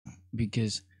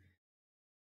because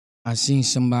I seen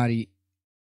somebody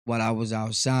while I was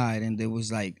outside and they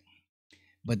was like,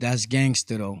 but that's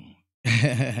gangster though.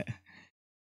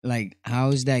 Like, how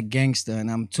is that gangster? And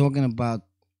I'm talking about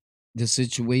the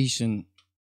situation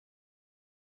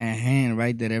at hand,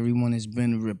 right? That everyone has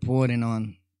been reporting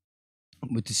on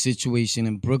with the situation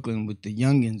in Brooklyn with the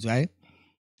youngins, right?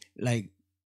 Like,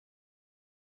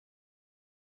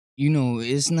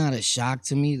 it's not a shock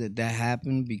to me that that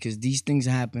happened because these things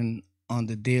happen on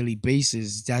the daily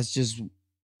basis. That's just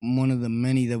one of the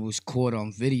many that was caught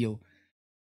on video,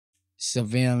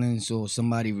 surveillance, or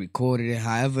somebody recorded it,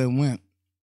 however it went.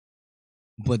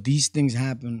 But these things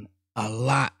happen a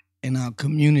lot in our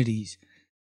communities.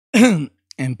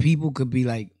 And people could be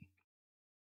like,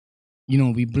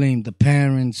 we blame the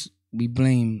parents, we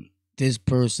blame this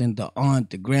person, the aunt,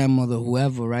 the grandmother,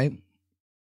 whoever, right?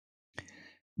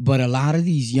 But a lot of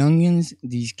these youngins,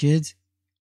 these kids,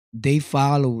 they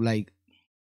follow, like,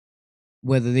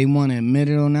 whether they want to admit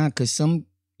it or not. Because some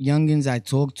youngins I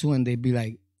talk to, and they be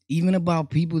like, even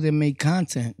about people that make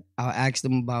content, I'll ask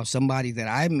them about somebody that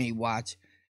I may watch,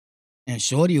 and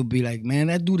Shorty will be like, man,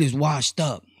 that dude is washed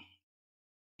up.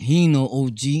 He ain't no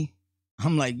OG.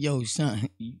 I'm like, yo, son,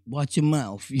 watch your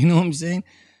mouth. You know what I'm saying?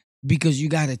 Because you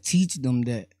got to teach them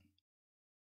that,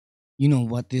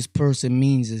 what this person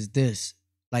means is this.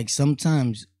 Like,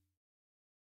 sometimes,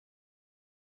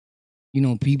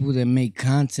 people that make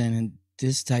content and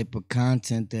this type of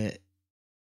content that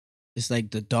it's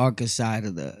like the darker side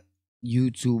of the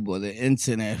YouTube or the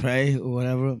internet, right? Or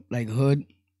whatever, like hood.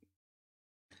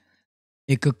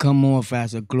 It could come off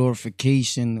as a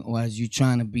glorification or as you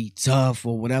trying to be tough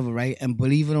or whatever, right? And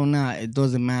believe it or not, it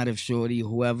doesn't matter if Shorty,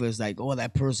 whoever is like, oh,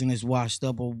 that person is washed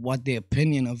up or what their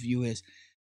opinion of you is.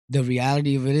 The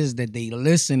reality of it is that they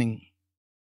listening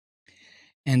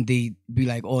and they be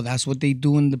like, oh, that's what they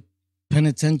do in the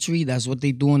penitentiary. That's what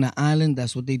they do on the island.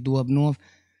 That's what they do up north.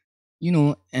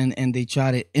 And they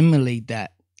try to emulate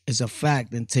that as a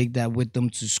fact and take that with them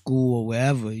to school or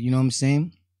wherever. You know what I'm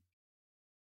saying?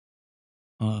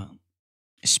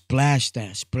 Splash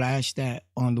that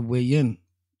on the way in.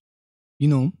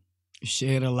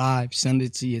 Share it alive, send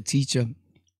it to your teacher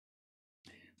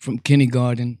from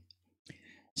kindergarten,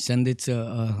 send it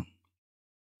to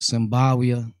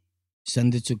Zimbabwe,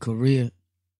 send it to Korea.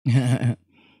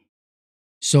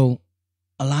 So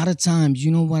a lot of times,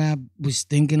 you know what I was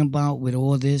thinking about with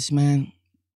all this, man?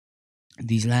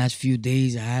 These last few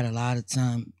days, I had a lot of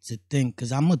time to think,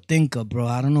 because I'm a thinker, bro.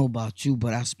 I don't know about you,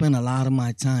 but I spend a lot of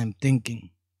my time thinking.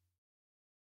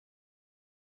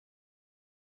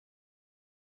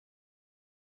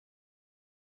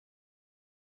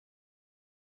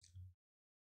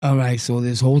 All right, so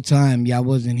this whole time, y'all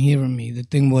wasn't hearing me. The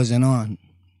thing wasn't on,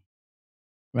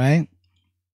 right?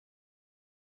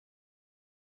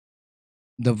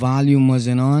 The volume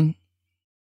wasn't on,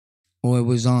 or it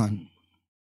was on.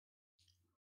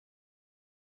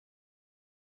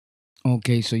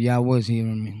 Okay, so y'all was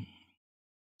hearing me.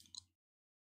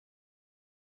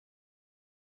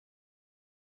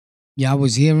 Y'all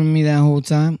was hearing me that whole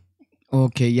time?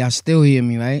 Okay, y'all still hear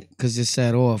me, right? Because it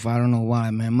said off. I don't know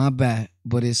why, man. My bad.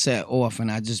 But it said off,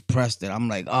 and I just pressed it. I'm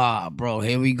like, bro,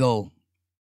 here we go.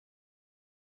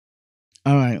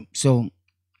 All right, so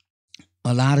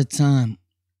a lot of time,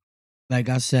 like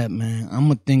I said, man,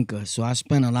 I'm a thinker, so I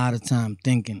spend a lot of time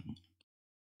thinking.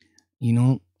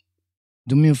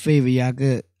 Do me a favor, y'all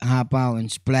could hop out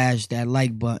and splash that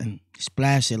like button.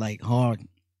 Splash it like hard,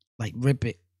 like rip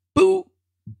it. Boo!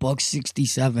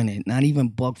 $1.67 it, not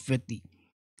even $1.50.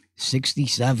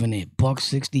 67 it,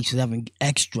 $1.67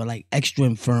 extra, like extra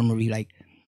infirmary,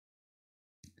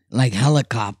 like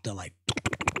helicopter, like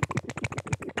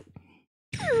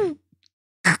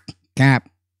Cap.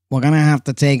 We're gonna have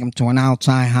to take him to an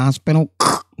outside hospital.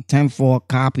 10-4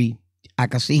 copy. I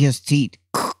can see his teeth.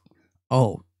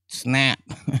 Oh, snap.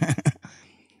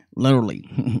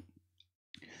 Literally.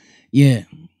 Yeah.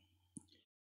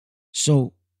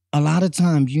 So a lot of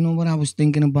times, you know what I was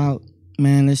thinking about?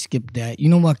 Man, let's skip that. You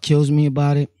know what kills me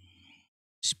about it?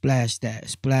 Splash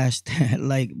that,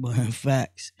 like, but in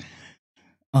facts,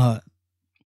 that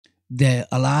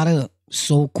a lot of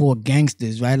so-called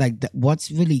gangsters, right? Like, what's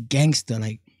really gangster?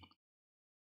 Like,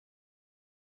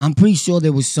 I'm pretty sure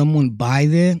there was someone by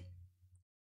there,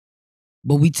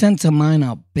 but we tend to mind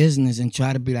our business and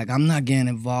try to be like, I'm not getting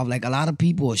involved. Like, a lot of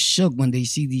people are shook when they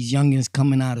see these youngins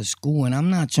coming out of school, and I'm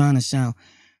not trying to sound,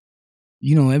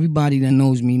 everybody that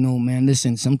knows me know, man,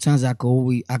 listen, sometimes I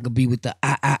could be with the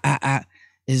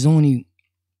It's only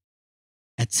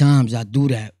at times I do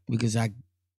that because I'm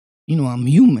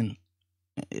human.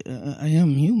 I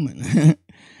am human.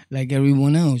 like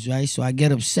everyone else, right? So I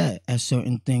get upset at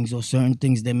certain things or certain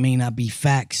things that may not be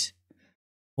facts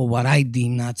or what I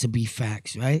deem not to be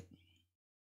facts, right?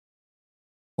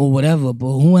 Or whatever.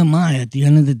 But who am I? At the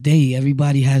end of the day,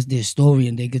 everybody has their story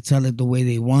and they could tell it the way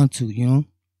they want to, you know?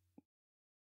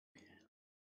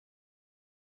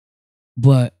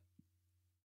 But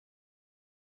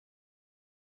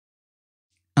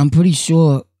I'm pretty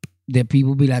sure that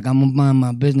people be like, I'm gonna mind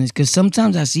my business. Cause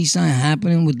sometimes I see something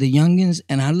happening with the youngins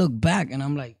and I look back and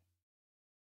I'm like,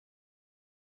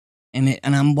 and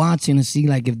I'm watching to see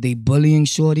like if they bullying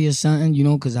shorty or something, you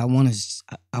know, cause I wanna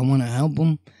help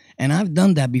them. And I've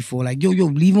done that before. Like, yo,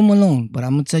 leave them alone. But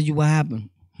I'm gonna tell you what happened.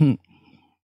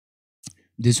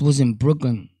 This was in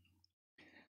Brooklyn.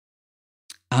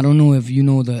 I don't know if you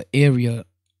know the area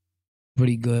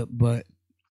pretty good, but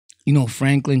you know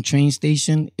Franklin train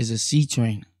station is a C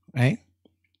train, right?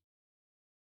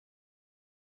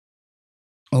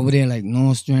 Over there, like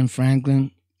Nostrand,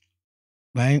 Franklin,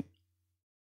 right?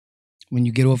 When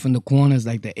you get off in the corners,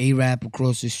 like the A-Rap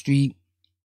across the street,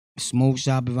 Smoke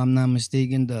Shop, if I'm not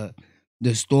mistaken, the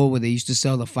store where they used to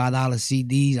sell the $5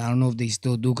 CDs. I don't know if they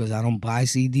still do because I don't buy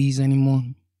CDs anymore.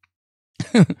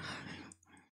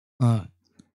 uh,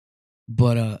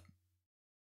 but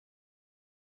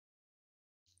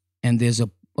and there's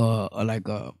like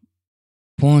a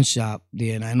pawn shop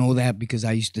there, and I know that because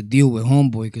I used to deal with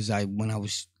Homeboy because when I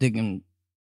was sticking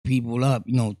people up,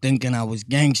 you know, thinking I was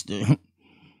gangster.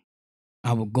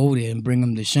 I would go there and bring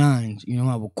him the shines. You know,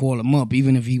 I would call him up.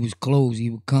 Even if he was closed, he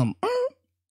would come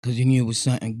because he knew it was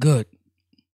something good.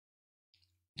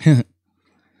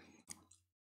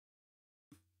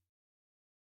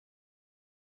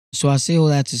 So I say all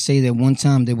that to say that one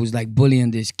time there was like bullying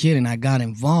this kid and I got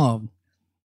involved.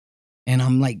 And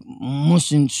I'm like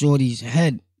mushing Shorty's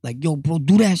head. Like, yo, bro,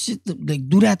 do that shit. Like,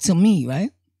 do that to me, right?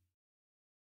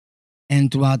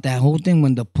 And throughout that whole thing,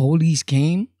 when the police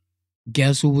came,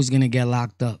 guess who was going to get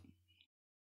locked up?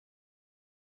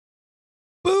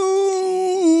 Boom!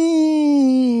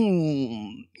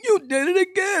 You did it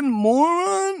again,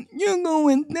 moron. You're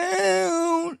going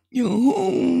down. Your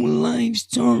whole life's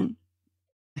turn.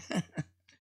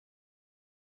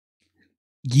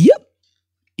 Yep.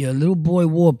 Your little boy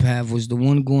Warpath was the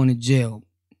one going to jail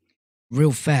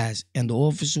real fast. And the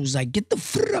officer was like, get the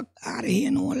fuck out of here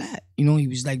and all that. You know, he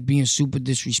was like being super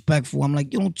disrespectful. I'm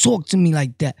like, you don't talk to me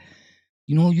like that.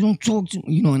 You know, you don't talk to me,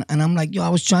 you know, and I'm like, yo, I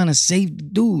was trying to save the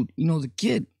dude, you know, the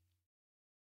kid.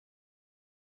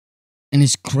 And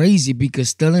it's crazy because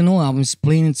still in all, I was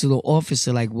explaining to the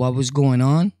officer like what was going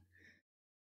on.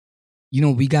 You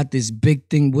know, we got this big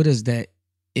thing with us that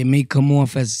it may come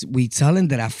off as we telling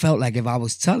that I felt like if I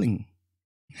was telling.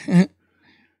 You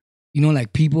know,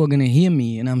 like people are gonna hear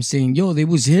me and I'm saying, yo, they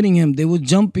was hitting him, they were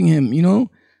jumping him, you know?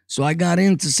 So I got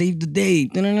in to save the day.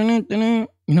 You know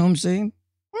what I'm saying?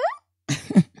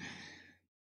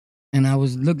 And I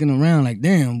was looking around like,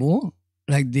 damn, boy.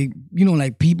 Like they, you know,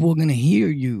 like people are gonna hear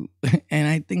you. And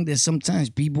I think that sometimes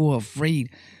people are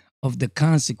afraid of the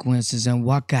consequences and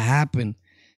what could happen.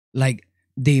 Like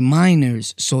they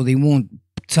minors, so they won't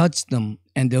touch them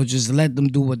and they'll just let them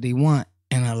do what they want.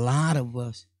 And a lot of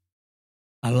us,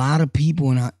 a lot of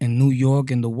people in New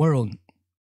York and the world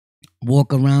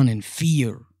walk around in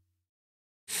fear.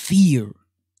 Fear.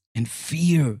 And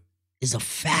fear is a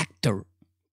factor.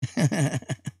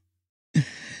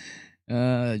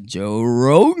 Joe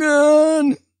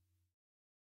Rogan.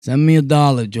 Send me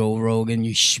 $1, Joe Rogan,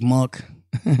 you schmuck.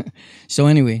 So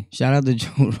anyway, shout out to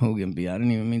Joe Rogan, B. I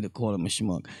didn't even mean to call him a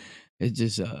schmuck. It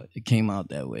just it came out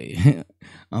that way.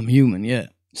 I'm human, yeah.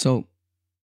 So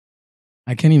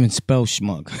I can't even spell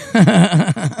schmuck.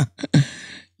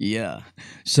 Yeah.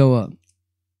 So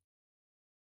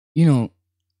you know,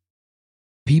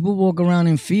 people walk around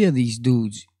in fear of these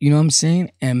dudes. You know what I'm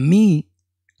saying? And me,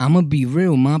 I'm gonna be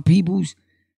real. My peoples,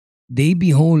 they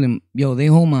be holding, yo, they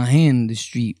hold my hand in the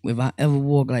street. If I ever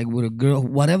walk like with a girl,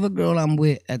 whatever girl I'm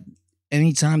with at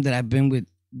any time that I've been with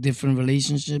different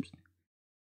relationships,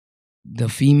 the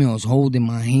females holding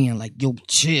my hand like, yo,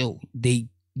 chill. They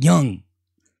young.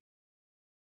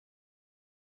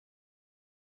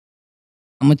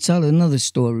 I'm gonna tell another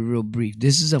story real brief.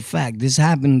 This is a fact. This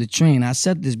happened in the train. I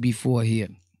said this before here,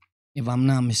 if I'm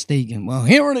not mistaken. Well,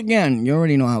 hear it again. You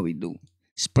already know how we do.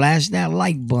 Splash that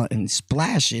like button.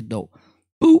 Splash it though.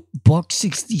 Boop. Buck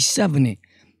 67 it.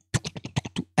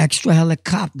 Extra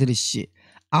helicopter this shit.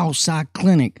 Outside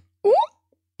clinic.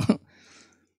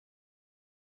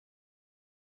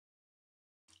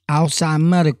 Outside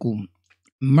medical.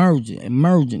 Emergency.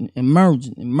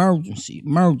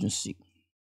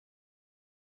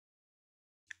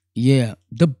 Yeah.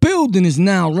 The building is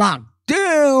now locked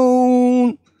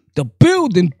down. The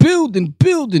building.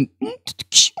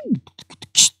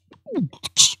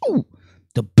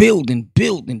 The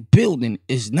building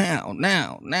is now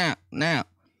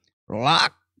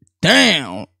locked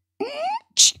down.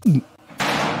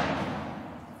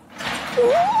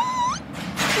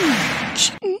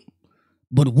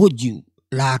 But would you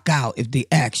lock out if they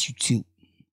ask you to?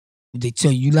 If they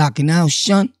tell you locking out,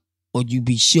 son, or you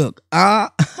be shook?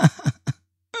 Ah,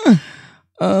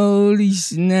 holy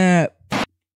snap.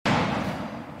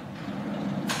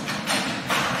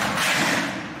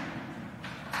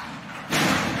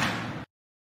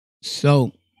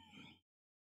 So,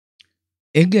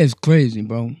 it gets crazy,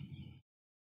 bro.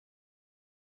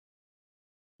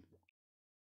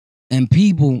 And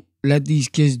people let these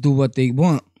kids do what they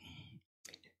want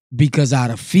because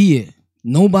out of fear.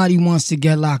 Nobody wants to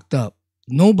get locked up.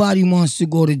 Nobody wants to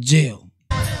go to jail.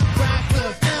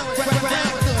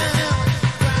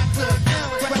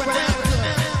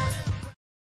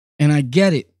 And I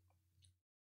get it.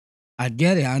 I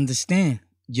understand.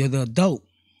 You're the adult.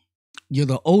 You're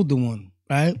the older one,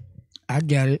 right? I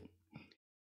get it.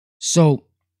 So,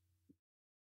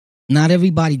 not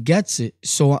everybody gets it.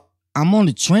 So, I'm on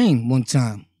the train one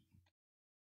time,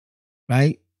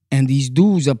 right? And these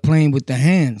dudes are playing with the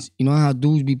hands. You know how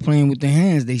dudes be playing with the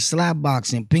hands? They slap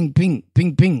boxing, ping, ping,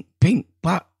 ping, ping, ping,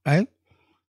 pop, right?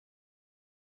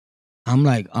 I'm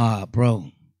like, bro,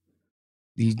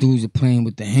 these dudes are playing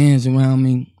with the hands around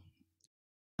me.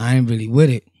 I ain't really with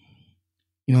it.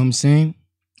 You know what I'm saying?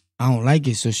 I don't like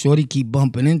it. So shorty keep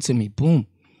bumping into me. Boom.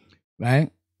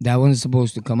 Right? That wasn't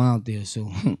supposed to come out there.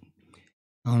 So I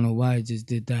don't know why I just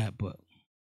did that, but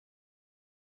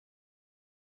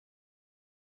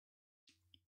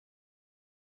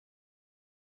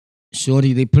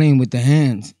shorty, they playing with the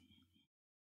hands.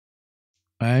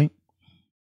 Right?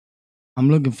 I'm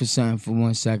looking for something for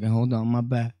 1 second. Hold on, my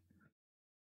bad.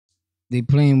 They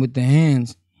playing with the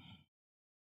hands.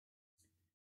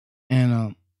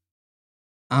 And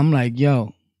I'm like,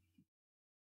 yo,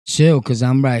 chill, cause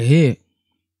I'm right here.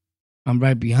 I'm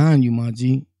right behind you, my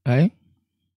G, right?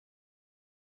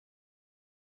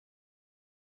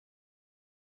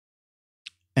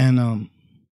 And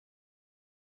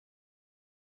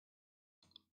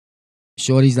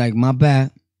shorty's like, my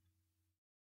bad.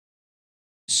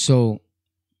 So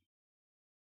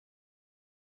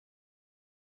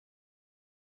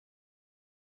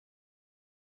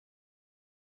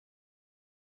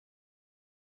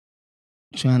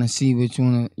trying to see which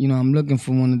one, I'm looking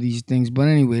for one of these things. But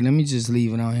anyway, let me just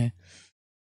leave it on here.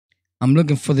 I'm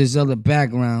looking for this other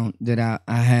background that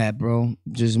I had, bro.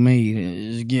 Just made it.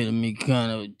 It's getting me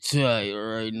kind of tight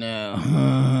right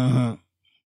now.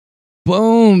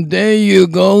 Boom, there you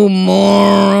go,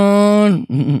 moron.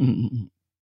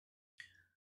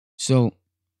 So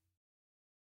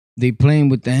they playing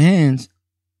with the hands.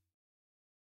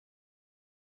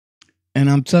 And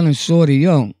I'm telling Shorty,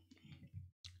 yo,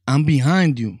 I'm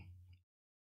behind you.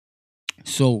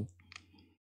 So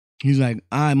he's like,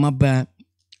 all right, my bad.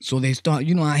 So they start,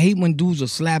 I hate when dudes are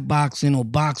slap boxing or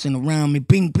boxing around me.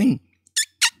 Ping, ping.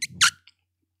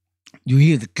 You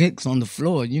hear the kicks on the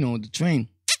floor, the train.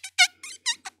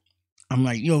 I'm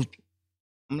like, yo,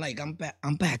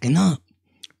 I'm backing up.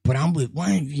 But I'm with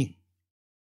one of you.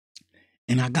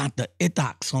 And I got the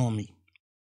itox on me.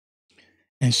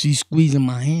 And she's squeezing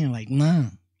my hand like, nah,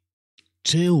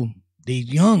 chill. They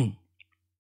young.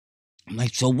 I'm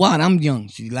like, so what? I'm young.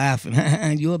 She's laughing.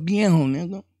 You're a viejo,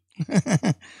 nigga.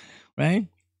 Right?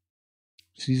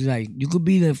 She's like, you could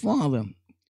be their father.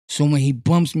 So when he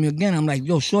bumps me again, I'm like,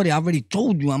 yo, shorty, I already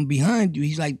told you I'm behind you.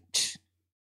 He's like,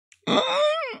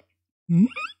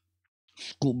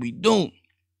 Scooby-Doo.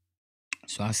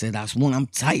 So I said, that's one. I'm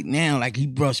tight now. Like he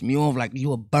brushed me off like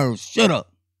you a bird. Shut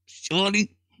up,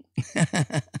 shorty.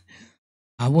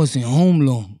 I wasn't home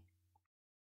long.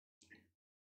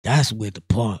 That's where the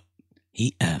part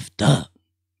he effed up.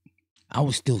 I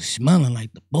was still smelling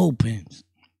like the bullpens.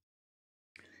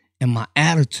 And my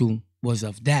attitude was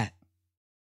of that.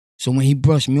 So when he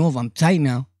brushed me off, I'm tight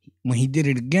now. When he did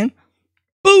it again,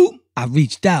 boom, I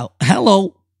reached out.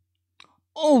 Hello.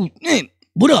 Oh, man,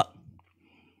 what up?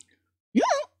 Yeah.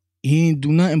 He didn't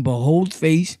do nothing but hold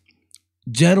face,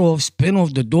 jet off, spin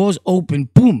off, the doors open,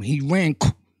 boom, he ran.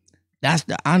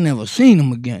 I never seen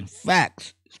him again.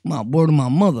 Facts. It's my word of my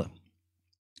mother.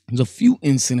 There's a few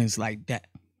incidents like that.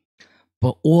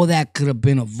 But all that could have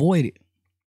been avoided.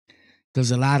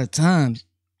 Because a lot of times,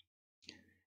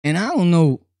 and I don't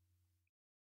know,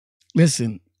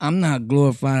 listen, I'm not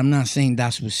glorified. I'm not saying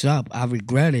that's what's up. I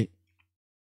regret it.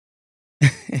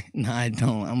 No, I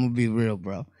don't. I'm going to be real,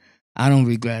 bro. I don't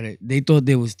regret it. They thought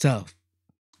they was tough.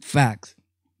 Facts.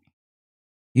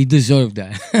 He deserved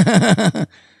that.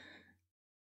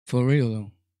 For real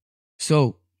though.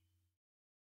 So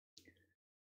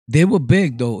they were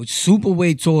big though, super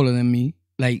way taller than me.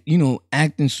 Like,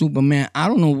 acting Superman. I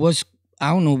don't know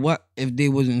what if they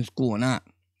was in school or not.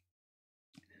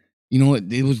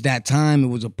 It was that time, it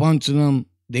was a bunch of them.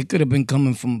 They could have been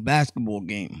coming from a basketball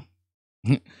game.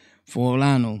 For all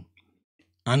I know.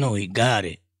 I know he got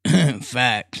it.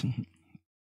 Facts.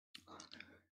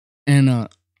 And I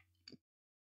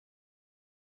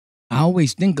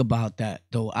always think about that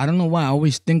though. I don't know why I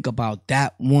always think about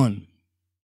that one.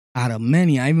 Out of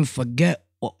many, I even forget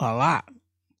a lot.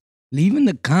 Leave in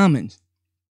the comments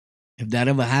if that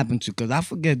ever happened to, because I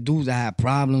forget dudes I had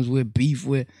problems with, beef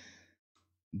with,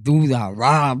 dudes I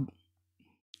robbed,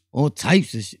 all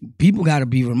types of shit. People got to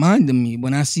be reminding me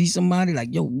when I see somebody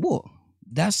like, yo, what?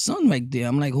 That's son right there.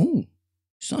 I'm like, who?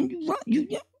 Son, you robbed?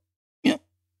 Yeah.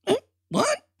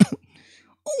 What?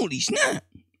 Holy snap.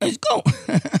 Let's go.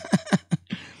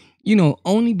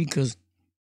 Only because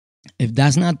if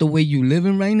that's not the way you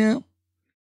living right now,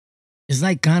 it's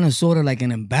like kind of sort of like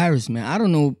an embarrassment. I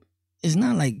don't know. It's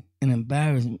not like an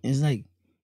embarrassment. It's like,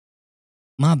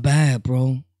 my bad,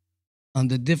 bro.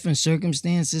 Under different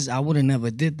circumstances, I would have never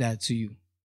did that to you.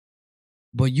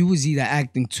 But you was either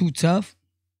acting too tough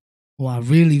or I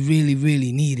really, really,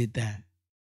 really needed that.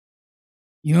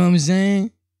 You know what I'm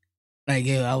saying? Like,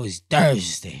 yo, I was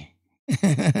thirsty.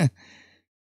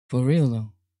 For real,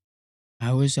 though.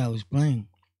 I wish I was playing.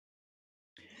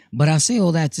 But I say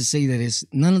all that to say that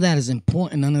none of that is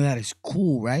important. None of that is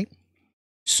cool, right?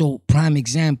 So, prime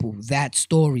example, that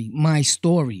story, my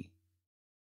story.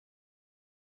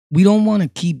 We don't want to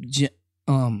keep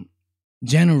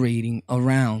generating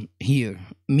around here,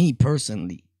 me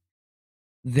personally,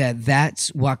 that's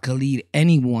what could lead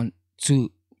anyone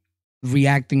to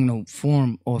reacting in a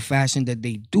form or fashion that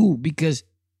they do, because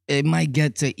it might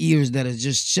get to ears that are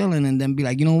just chilling and then be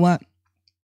like, you know what?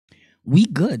 We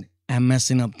good at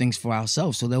messing up things for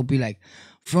ourselves. So they'll be like,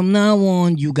 from now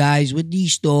on, you guys with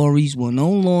these stories will no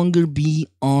longer be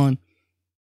on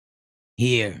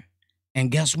here. And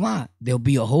guess what? There'll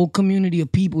be a whole community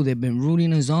of people that have been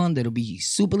rooting us on that'll be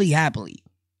superly happily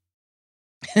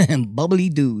and bubbly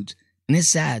dudes. And it's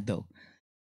sad though.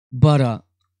 But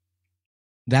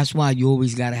that's why you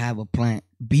always gotta have a plan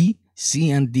B,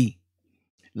 C, and D.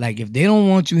 Like if they don't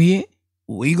want you here,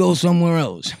 we go somewhere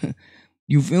else.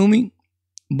 You feel me?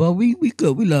 But we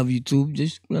good. We love you too.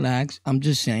 Just relax. I'm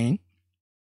just saying.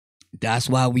 That's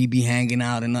why we be hanging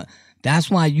out, and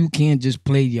that's why you can't just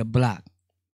play your block.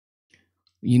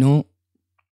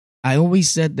 I always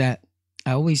said that.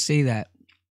 I always say that,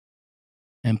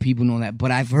 and people know that.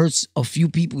 But I've heard a few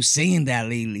people saying that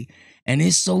lately, and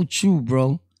it's so true,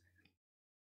 bro.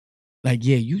 Like,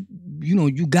 yeah, you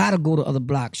gotta go to other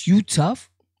blocks. You tough,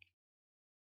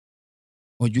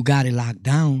 or you got it locked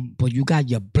down, but you got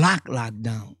your block locked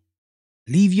down.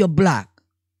 Leave your block.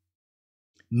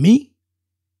 Me,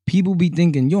 people be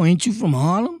thinking, yo, ain't you from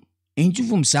Harlem? Ain't you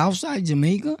from Southside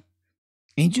Jamaica?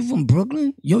 Ain't you from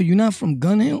Brooklyn? Yo, you not from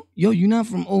Gun Hill? Yo, you not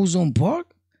from Ozone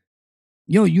Park?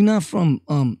 Yo, you not from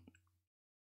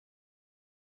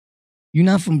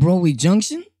Broadway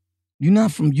Junction? You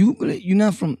not from Euclid? You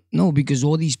not from because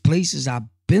all these places I've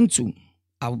been to,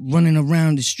 I'm running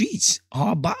around the streets,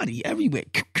 hard body, everywhere.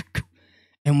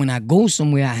 And when I go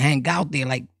somewhere, I hang out there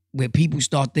like where people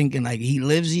start thinking like he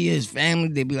lives here, his family,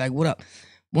 they be like, what up?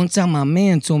 One time my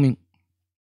man told me,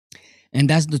 and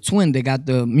that's the twin. They got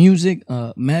the music,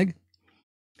 Meg,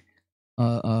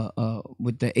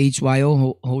 with the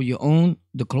HYO, hold your own,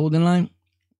 the clothing line.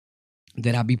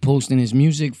 That I be posting his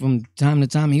music from time to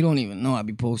time. He don't even know I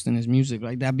be posting his music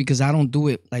like that because I don't do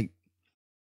it like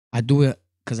I do it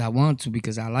because I want to,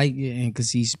 because I like it, and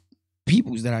because he's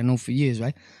peoples that I know for years,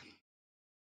 right?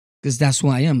 Because that's who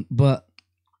I am. But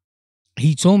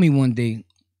he told me one day,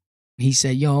 he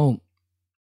said, yo,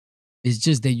 it's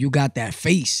just that you got that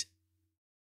face.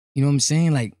 You know what I'm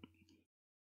saying? Like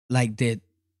that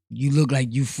you look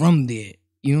like you from there.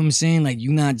 You know what I'm saying? Like,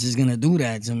 you're not just gonna do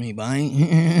that to me, but I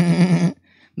ain't.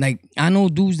 Like, I know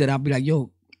dudes that I'll be like,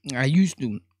 yo, I used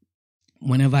to.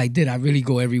 Whenever I did, I really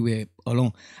go everywhere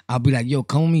alone. I'll be like, yo,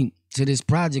 call me to this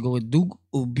project, or a dude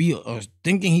will be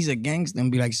thinking he's a gangster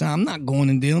and be like, son, I'm not going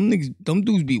in there. Them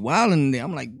dudes be wilding in there.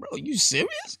 I'm like, bro, you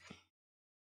serious?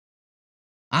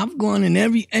 I've gone in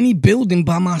any building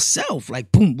by myself.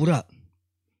 Like, boom, what up?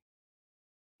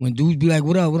 When dudes be like,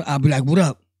 what up? I'll be like, what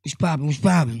up? What's popping?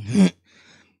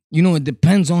 It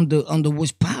depends on the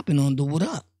what's popping, on the what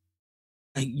up.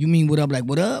 Like, you mean what up like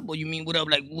what up? Or you mean what up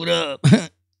like what up?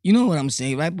 You know what I'm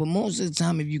saying, right? But most of the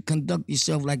time, if you conduct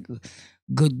yourself like a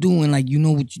good doing, like you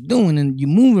know what you're doing and you're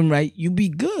moving right, you be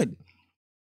good.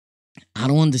 I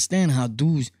don't understand how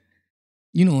dudes,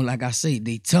 like I say,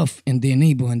 they tough in their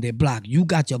neighborhood and their block. You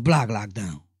got your block locked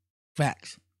down.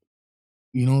 Facts.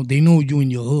 They know you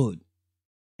in your hood.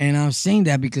 And I'm saying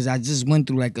that because I just went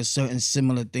through like a certain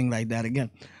similar thing like that again.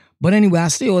 But anyway, I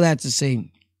say all that to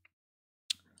say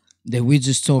that we're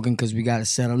just talking because we got to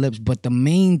set our lips. But the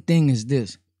main thing is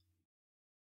this.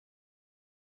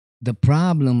 The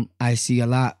problem I see a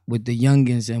lot with the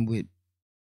youngins and with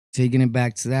taking it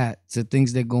back to that, to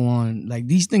things that go on, like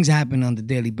these things happen on the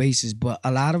daily basis, but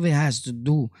a lot of it has to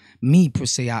do, me per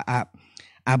se,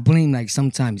 I blame like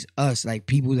sometimes us, like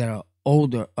people that are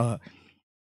older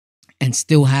and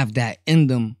still have that in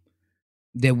them,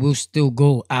 that will still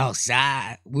go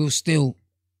outside, will still,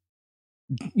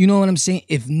 you know what I'm saying,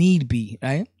 if need be,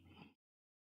 right?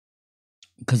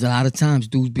 Because a lot of times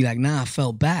dudes be like, nah, I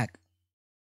fell back.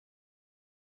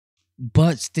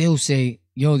 But still say,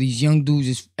 yo, these young dudes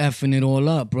is effing it all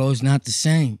up, bro. It's not the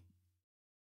same.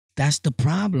 That's the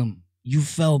problem. You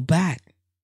fell back.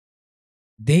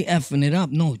 They effing it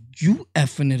up. No, you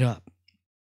effing it up.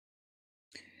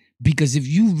 Because if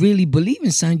you really believe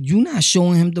in something, you're not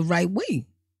showing him the right way.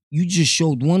 You just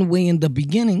showed one way in the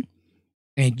beginning,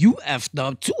 and you effed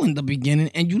up too in the beginning,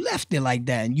 and you left it like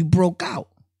that, and you broke out.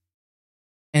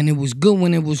 And it was good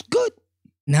when it was good.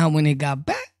 Now when it got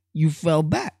back, you fell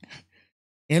back.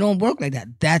 It don't work like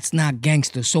that. That's not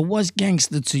gangster. So what's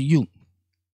gangster to you?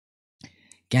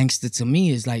 Gangster to me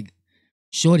is like,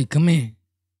 shorty, come in.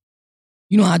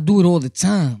 I do it all the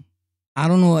time. I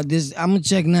don't know. I'm gonna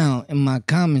check now in my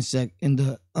comment section.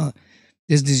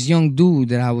 There's this young dude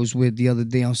that I was with the other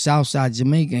day on Southside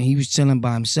Jamaica, and he was chilling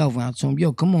by himself. And I told him,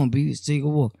 yo, come on, B, let's take a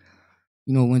walk.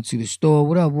 Went to the store,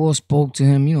 whatever, spoke to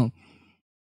him,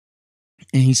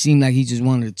 and he seemed like he just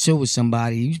wanted to chill with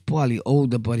somebody. He was probably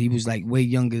older, but he was like way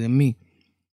younger than me.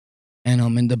 And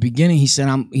in the beginning, I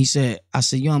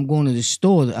said, yo, I'm going to the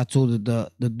store. I told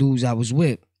the dudes I was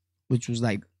with, which was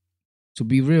like, to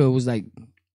be real, it was like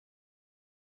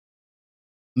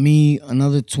me,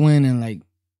 another twin, and like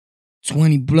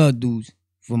 20 blood dudes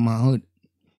from my hood.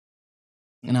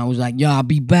 And I was like, yo, I'll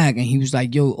be back. And he was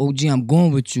like, yo, OG, I'm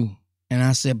going with you. And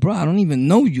I said, bro, I don't even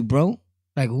know you, bro.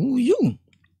 Like, who are you?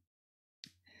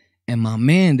 And my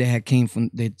man that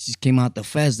just came out the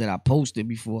fest that I posted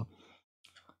before,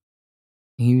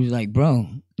 he was like, bro,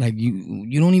 like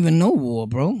you don't even know war,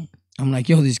 bro. I'm like,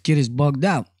 yo, this kid is bugged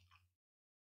out.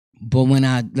 But when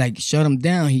I like shut him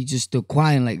down, he just stood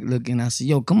quiet and like looking. I said,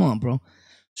 yo, come on, bro.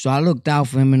 So I looked out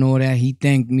for him and all that. He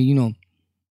thanked me,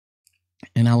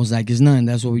 and I was like, it's nothing.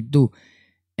 That's what we do.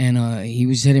 And he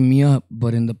was hitting me up,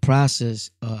 but in the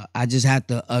process, I just had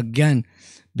to, again,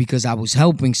 because I was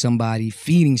helping somebody,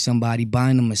 feeding somebody,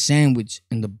 buying them a sandwich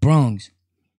in the Bronx.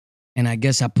 And I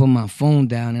guess I put my phone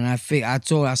down, and I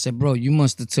said, bro, you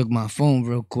must have took my phone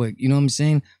real quick. You know what I'm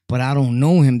saying? But I don't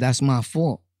know him. That's my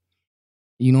fault.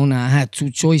 Now I had two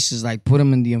choices, like put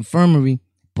him in the infirmary,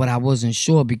 but I wasn't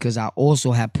sure because I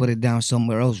also had put it down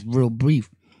somewhere else real brief.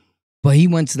 But he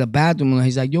went to the bathroom and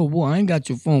he's like, yo, boy, I ain't got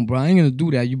your phone, bro. I ain't going to do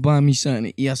that. You buy me something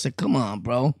to eat. I said, come on,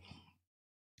 bro.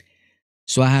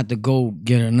 So I had to go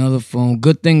get another phone.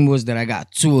 Good thing was that I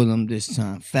got two of them this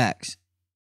time. Facts.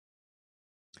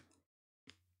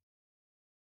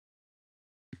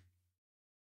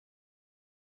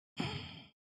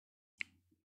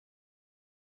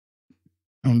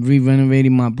 I'm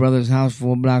re-renovating my brother's house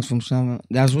 4 blocks from somewhere.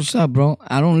 That's what's up, bro.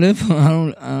 I don't live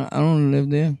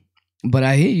there. But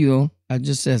I hear you though. I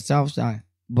just said Southside.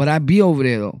 But I be over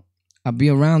there though. I be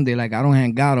around there. Like I don't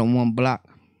hang out on one block.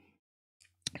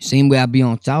 Same way I be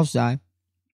on Southside.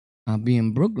 I be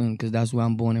in Brooklyn because that's where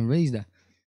I'm born and raised at.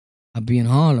 I be in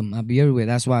Harlem. I be everywhere.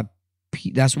 That's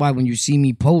why when you see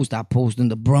me post, I post in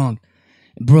the Bronx,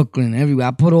 Brooklyn, everywhere.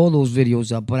 I put all those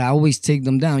videos up, but I always take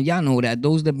them down. Y'all know that.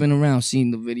 Those that been around seeing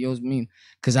the videos,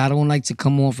 because I don't like to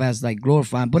come off as like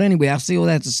glorifying. But anyway, I say all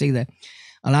that to say that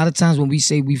a lot of times when we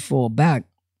say we fall back,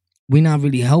 we're not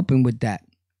really helping with that.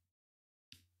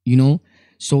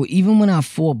 So even when I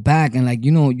fall back and like,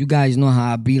 you guys know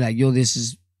how I be like, yo, this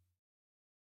is,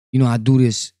 I do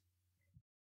this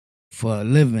for a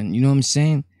living. You know what I'm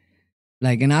saying?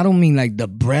 Like, and I don't mean like the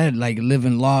bread, like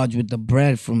living large with the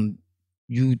bread from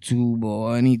YouTube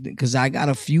or anything, because I got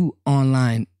a few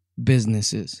online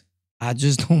businesses. I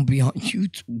just don't be on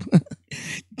YouTube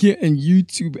getting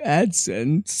YouTube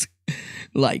AdSense.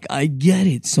 Like I get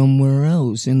it somewhere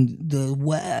else in the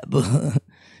web.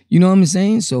 You know what I'm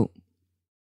saying? So,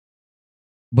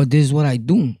 but this is what I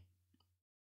do.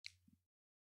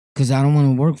 Because I don't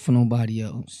want to work for nobody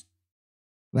else.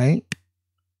 Right?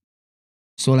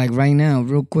 So like right now,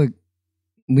 real quick,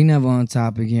 We never on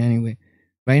topic here anyway.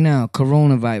 Right now,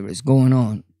 coronavirus going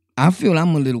on. I feel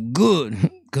I'm a little good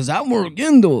because I work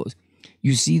indoors.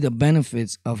 You see the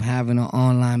benefits of having an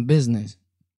online business.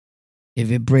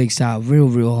 If it breaks out real,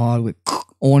 real hard with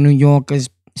all New Yorkers,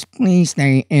 please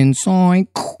stay inside.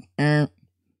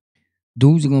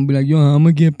 Dudes are gonna be like, yo, I'm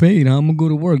gonna get paid. I'm gonna go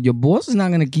to work. Your boss is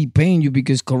not gonna keep paying you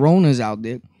because Corona's out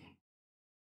there.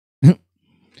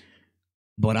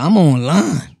 But I'm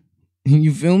online.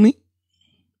 You feel me?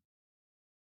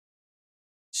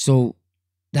 So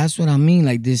that's what I mean.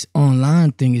 Like this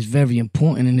online thing is very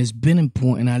important, and it's been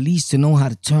important at least to know how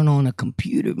to turn on a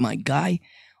computer, my guy,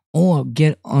 or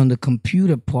get on the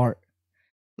computer part.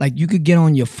 Like you could get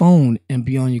on your phone and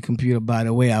be on your computer. By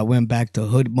the way, I went back to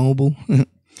Hood Mobile,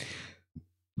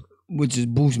 which is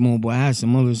Boost Mobile. I had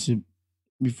some other shit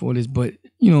before this, but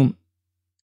you know,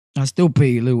 I still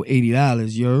pay a little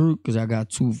 $80, you heard? Because I got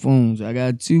two phones.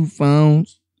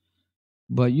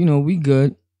 But you know, we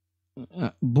good.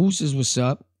 Boost is what's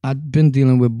up. I've been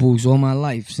dealing with Boost all my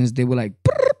life since they were like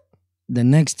the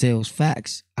Nextels.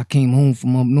 Facts. I came home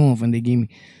from up north and they gave me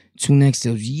two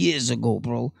Nextels years ago,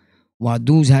 bro. While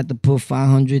dudes had to put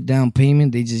 $500 down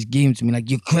payment, they just gave them to me like,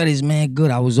 your credit's man good.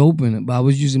 I was open, but I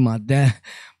was using my dad,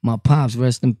 my pops,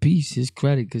 rest in peace, his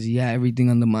credit, because he had everything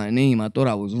under my name. I thought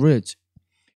I was rich.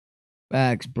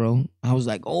 Facts, bro. I was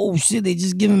like, oh shit, they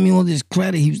just giving me all this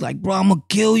credit. He was like, bro, I'm gonna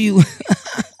kill you.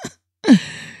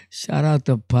 Shout out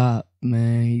to Pop,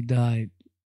 man. He died.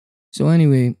 So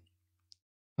anyway,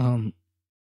 bottom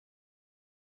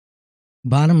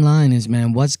line is,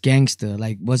 man, what's gangster?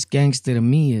 Like, what's gangster to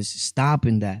me is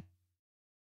stopping that.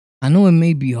 I know it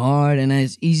may be hard and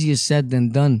it's easier said than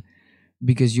done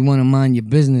because you want to mind your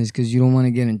business because you don't want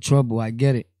to get in trouble. I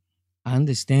get it. I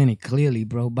understand it clearly,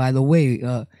 bro. By the way,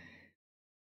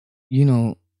 you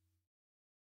know,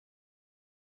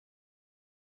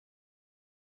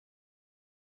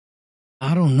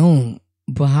 I don't know,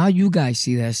 but how you guys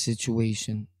see that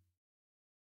situation?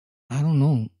 I don't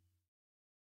know.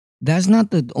 That's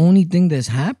not the only thing that's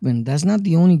happened. That's not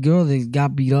the only girl that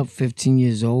got beat up 15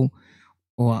 years old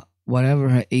or whatever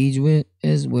her age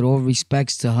is, with all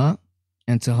respects to her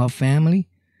and to her family.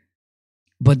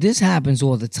 But this happens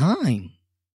all the time,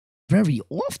 very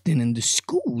often in the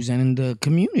schools and in the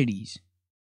communities.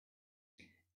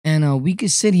 And we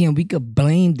could sit here and we could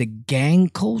blame the gang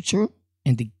culture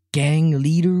and the gang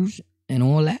leaders and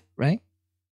all that, right?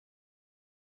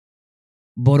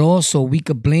 But also we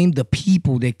could blame the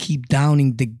people that keep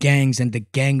downing the gangs and the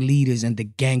gang leaders and the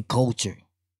gang culture.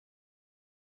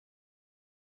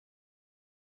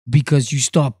 Because you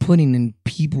start putting in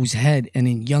people's head and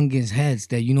in youngins' heads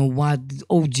that, you know what,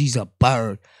 OG's a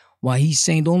bird. While he's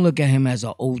saying, don't look at him as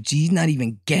an OG. He's not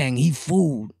even gang, he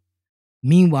food.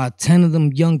 Meanwhile, 10 of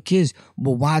them young kids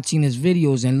were watching his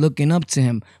videos and looking up to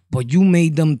him. But you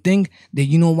made them think that,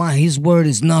 you know what, his word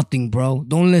is nothing, bro.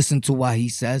 Don't listen to what he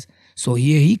says. So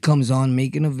here he comes on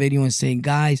making a video and saying,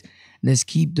 guys, let's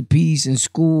keep the peace in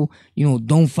school. You know,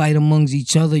 don't fight amongst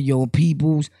each other, your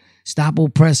peoples. Stop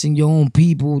oppressing your own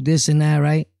people, this and that,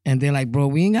 right? And they're like, bro,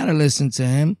 we ain't got to listen to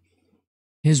him.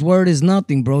 His word is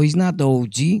nothing, bro. He's not the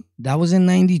OG. That was in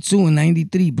 92 and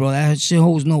 93, bro. That shit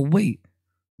holds no weight.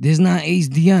 There's not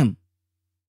HDM.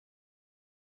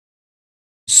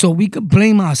 So we could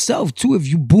blame ourselves too if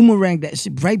you boomerang that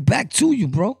shit right back to you,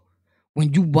 bro.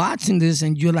 When you watching this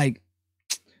and you're like,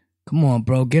 come on,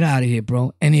 bro, get out of here,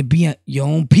 bro. And it be your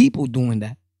own people doing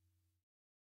that.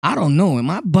 I don't know. Am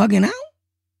I bugging out?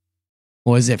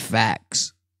 Or is it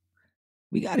facts?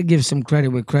 We got to give some credit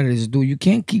where credit is due. You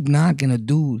can't keep knocking a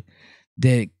dude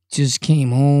that just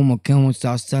came home or come and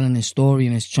starts telling his story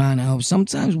and is trying to help.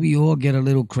 Sometimes we all get a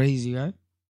little crazy, right?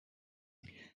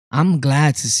 I'm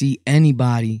glad to see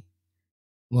anybody.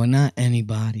 Well, not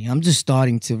anybody. I'm just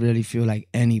starting to really feel like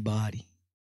anybody.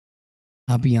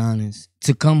 I'll be honest.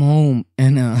 To come home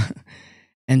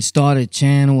and start a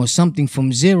channel or something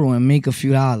from zero and make a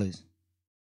few dollars.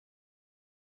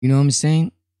 You know what I'm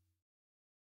saying?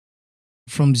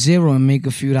 From zero and make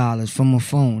a few dollars from a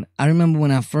phone. I remember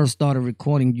when I first started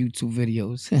recording YouTube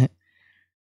videos.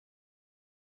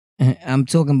 I'm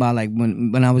talking about like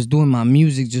when I was doing my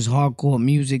music, just hardcore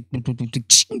music,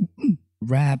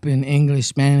 rap in English,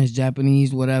 Spanish,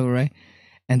 Japanese, whatever, right?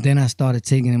 And then I started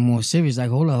taking it more serious. Like,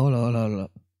 hold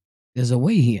up. There's a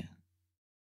way here.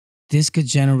 This could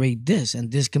generate this,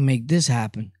 and this could make this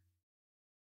happen.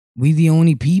 We the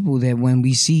only people that when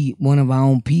we see one of our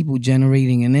own people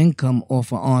generating an income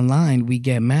off of online, we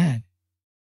get mad.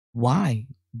 Why?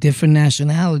 Different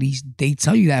nationalities, they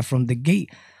tell you that from the gate.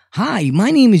 Hi,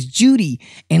 my name is Judy,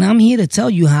 and I'm here to tell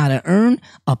you how to earn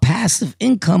a passive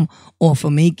income off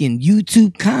of making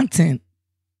YouTube content.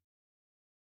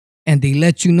 And they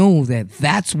let you know that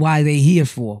that's why they here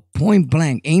for. Point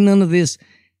blank. Ain't none of this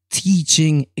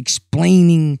teaching,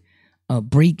 explaining,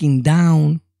 breaking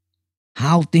down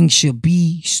how things should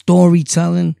be,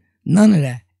 storytelling. None of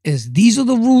that. These are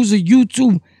the rules of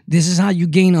YouTube. This is how you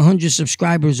gain 100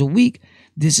 subscribers a week.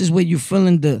 This is where you fill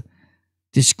in the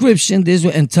description.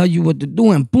 And tell you what to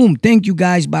do. And boom. Thank you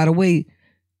guys, by the way.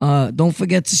 Don't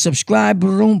forget to subscribe.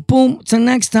 Boom. Boom. Till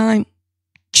next time.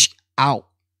 Out.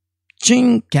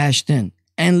 Ching. Cashed in.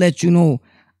 And let you know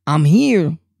I'm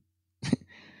here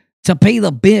to pay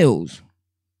the bills.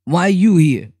 Why you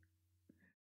here?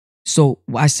 So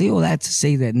I say all that to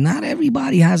say that not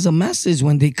everybody has a message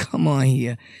when they come on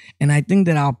here. And I think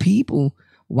that our people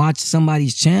watch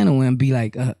somebody's channel and be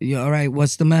like, yeah, all right,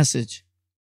 what's the message?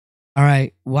 All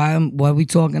right, what are we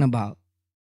talking about?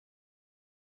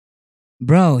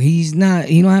 Bro, he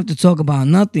don't have to talk about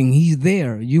nothing. He's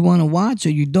there. You want to watch or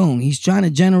you don't. He's trying to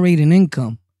generate an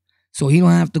income. So he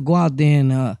don't have to go out there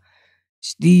and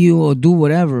steal or do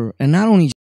whatever. And not only